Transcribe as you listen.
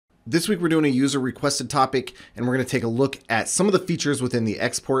This week we're doing a user requested topic, and we're going to take a look at some of the features within the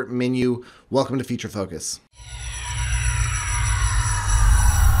export menu. Welcome to Feature Focus.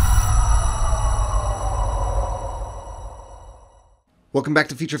 Welcome back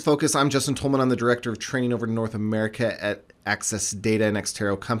to Feature Focus. I'm Justin Tolman. I'm the Director of Training over North America at Access Data and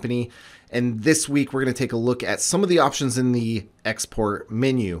Xterra Company. And this week we're going to take a look at some of the options in the export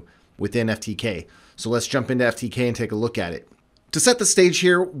menu within FTK. So let's jump into FTK and take a look at it. To set the stage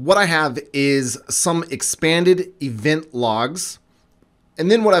here, what I have is some expanded event logs. And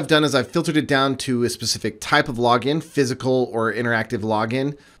then what I've done is I've filtered it down to a specific type of login, physical or interactive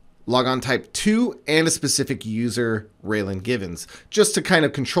login, logon type 2, and a specific user, Raylan Givens, just to kind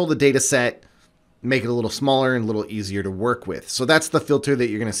of control the data set, make it a little smaller and a little easier to work with. So that's the filter that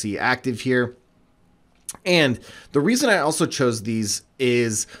you're going to see active here. And the reason I also chose these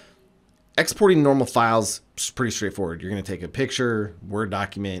is exporting normal files is pretty straightforward. You're going to take a picture, Word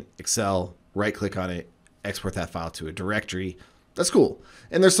document, Excel, right click on it, export that file to a directory. That's cool.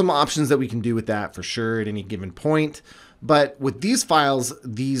 And there's some options that we can do with that for sure at any given point. But with these files,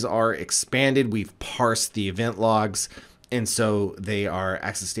 these are expanded. We've parsed the event logs, and so they are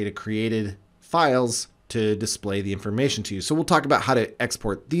Access Data created files to display the information to you. So we'll talk about how to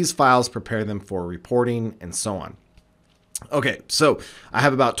export these files, prepare them for reporting, and so on. Okay, so I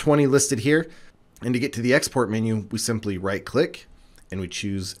have about 20 listed here. And to get to the export menu, we simply right click and we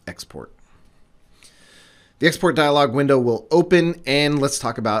choose export. The export dialog window will open, and let's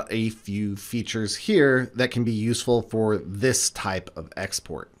talk about a few features here that can be useful for this type of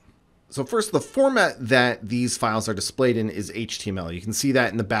export. So first, the format that these files are displayed in is HTML. You can see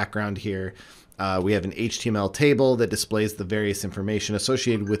that in the background here. We have an HTML table that displays the various information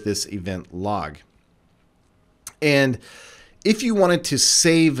associated with this event log. And if you wanted to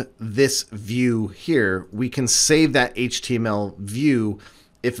save this view here, we can save that HTML view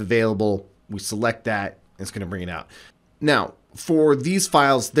if available. We select that. It's going to bring it out. Now, for these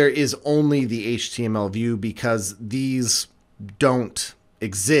files, there is only the HTML view because these don't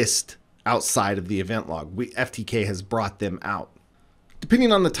exist outside of the event log. FTK has brought them out.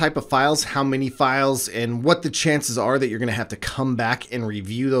 Depending on the type of files, how many files, and what the chances are that you're going to have to come back and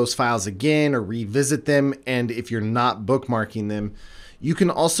review those files again or revisit them, and if you're not bookmarking them, you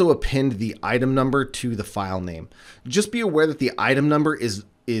can also append the item number to the file name. Just be aware that the item number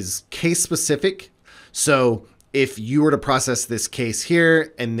is case specific. So if you were to process this case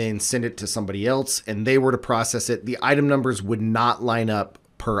here and then send it to somebody else and they were to process it, the item numbers would not line up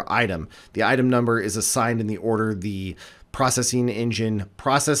per item. The item number is assigned in the order the processing engine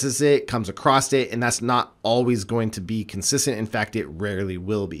processes it, comes across it, and that's not always going to be consistent. In fact, it rarely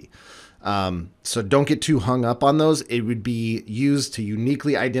will be. So don't get too hung up on those. It would be used to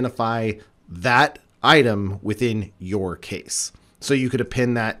uniquely identify that item within your case. So you could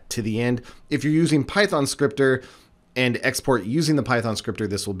append that to the end. If you're using Python scripter and export using the Python scripter,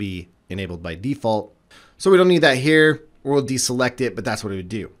 this will be enabled by default. So we don't need that here. We'll deselect it, but that's what it would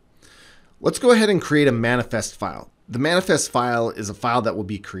do. Let's go ahead and create a manifest file. The manifest file is a file that will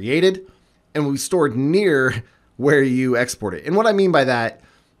be created and will be stored near where you export it. And what I mean by that,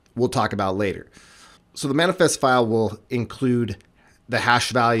 we'll talk about later. So the manifest file will include the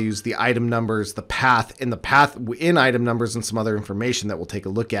hash values, the item numbers, the path, and the path in item numbers, and some other information that we'll take a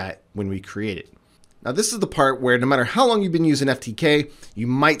look at when we create it. Now, this is the part where no matter how long you've been using FTK, you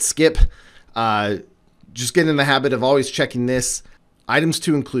might skip. Just get in the habit of always checking this. Items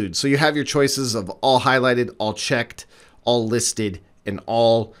to include. So you have your choices of all highlighted, all checked, all listed, and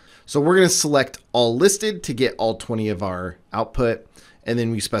all. So we're going to select all listed to get all 20 of our output, and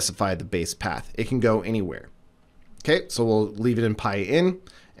then we specify the base path. It can go anywhere. Okay, so we'll leave it in PyIn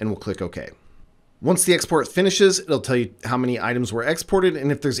and we'll click OK. Once the export finishes, it'll tell you how many items were exported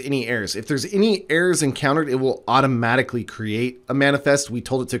and if there's any errors. If there's any errors encountered, it will automatically create a manifest. We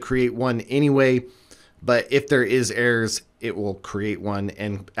told it to create one anyway, but if there is errors, it will create one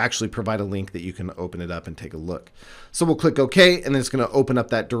and actually provide a link that you can open it up and take a look. So we'll click OK, and then it's going to open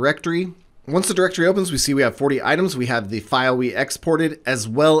up that directory. Once the directory opens, we see we have 40 items. We have the file we exported as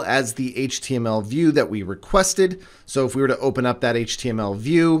well as the HTML view that we requested. So if we were to open up that HTML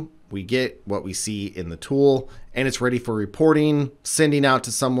view, we get what we see in the tool, and it's ready for reporting, sending out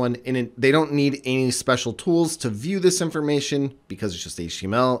to someone. And they don't need any special tools to view this information because it's just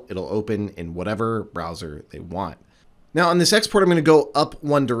HTML. It'll open in whatever browser they want. Now on this export, I'm going to go up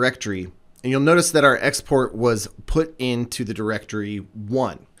one directory, and you'll notice that our export was put into the directory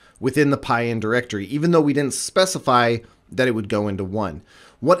 1 within the PyIn directory, even though we didn't specify that it would go into 1.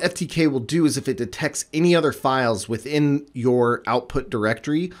 What FTK will do is if it detects any other files within your output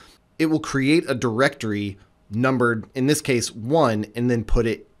directory, it will create a directory numbered, in this case 1, and then put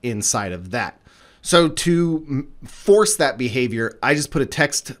it inside of that. So to force that behavior, I just put a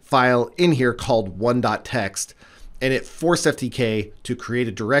text file in here called one.txt, and it forced FTK to create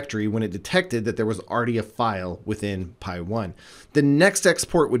a directory when it detected that there was already a file within Pi1. The next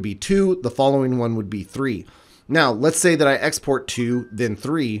export would be 2, the following one would be 3. Now, let's say that I export 2, then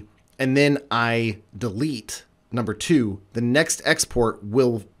 3, and then I delete number 2. The next export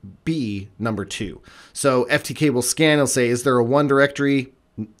will be number 2. So FTK will scan, it'll say, is there a 1 directory?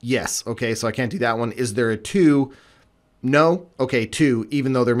 Yes. Okay, so I can't do that one. Is there a 2? No. Okay, 2,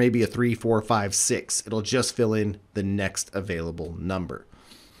 even though there may be a 3, 4, 5, 6. It'll just fill in the next available number.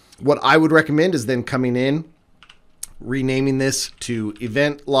 What I would recommend is then coming in, renaming this to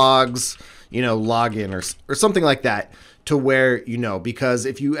event logs, login or something like that, to where because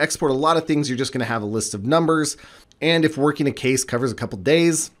if you export a lot of things, you're just going to have a list of numbers. And if working a case covers a couple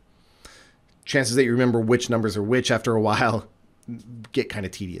days, chances that you remember which numbers are which after a while get kind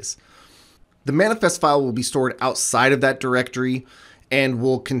of tedious. The manifest file will be stored outside of that directory and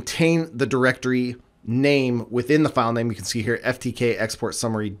will contain the directory name within the file name. You can see here FTK export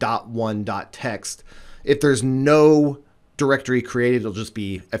summary.1.txt. If there's no directory created, it'll just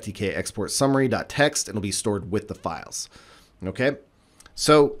be FTK export summary.txt and it'll be stored with the files. Okay,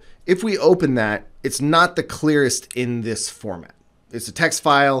 so if we open that, it's not the clearest in this format. It's a text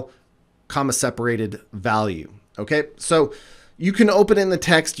file, comma separated value. Okay, so you can open it in the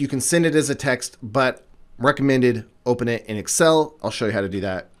text, you can send it as a text, but recommended open it in Excel. I'll show you how to do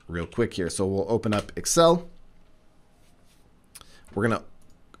that real quick here. So we'll open up Excel. We're going to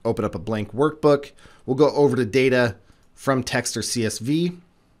open up a blank workbook. We'll go over to data from text or CSV.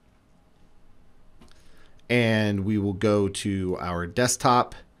 And we will go to our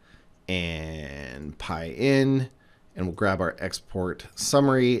desktop and PyIn, and we'll grab our export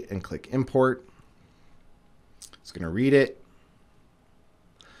summary and click import. It's going to read it.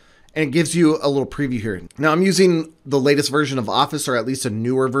 And it gives you a little preview here. Now I'm using the latest version of Office, or at least a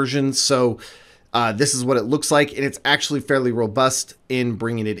newer version. So this is what it looks like. And it's actually fairly robust in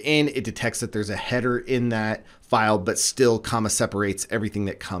bringing it in. It detects that there's a header in that file, but still comma separates everything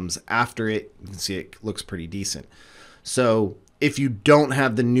that comes after it. You can see it looks pretty decent. So if you don't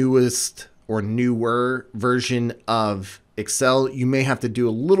have the newest or newer version of Excel, you may have to do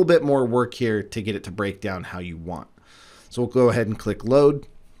a little bit more work here to get it to break down how you want. So we'll go ahead and click load.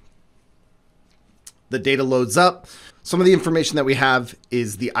 The data loads up. Some of the information that we have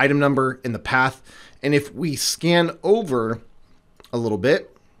is the item number and the path. And if we scan over a little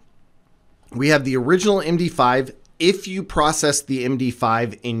bit, we have the original MD5 if you process the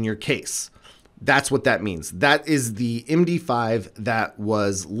MD5 in your case. That's what that means. That is the MD5 that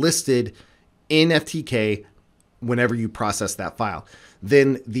was listed in FTK whenever you process that file.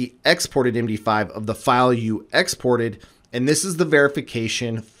 Then the exported MD5 of the file you exported, and this is the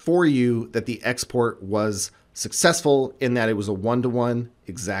verification for you that the export was successful in that it was a one-to-one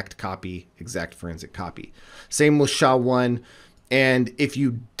exact copy, exact forensic copy. Same with SHA-1. And if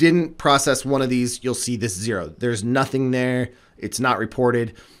you didn't process one of these, you'll see this 0. There's nothing there. It's not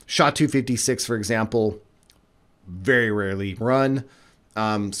reported. SHA-256, for example, very rarely run.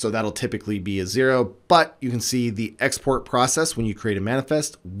 So that'll typically be a 0, but you can see the export process when you create a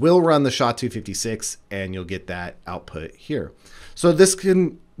manifest will run the SHA-256 and you'll get that output here. So this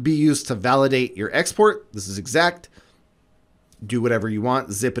can be used to validate your export. This is exact. Do whatever you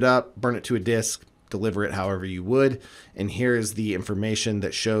want, zip it up, burn it to a disk, deliver it however you would. And here is the information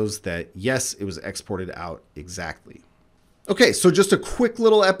that shows that yes, it was exported out exactly. Okay, so just a quick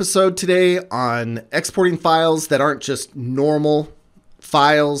little episode today on exporting files that aren't just normal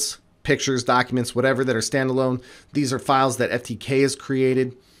files, pictures, documents, whatever that are standalone. These are files that FTK has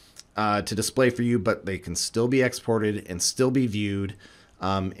created to display for you, but they can still be exported and still be viewed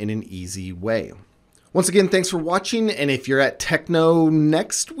in an easy way. Once again, thanks for watching. And if you're at Techno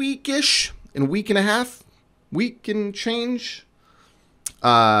next week-ish, in a week and a half, week and change,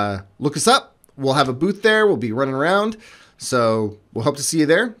 look us up. We'll have a booth there. We'll be running around. So we'll hope to see you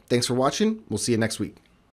there. Thanks for watching. We'll see you next week.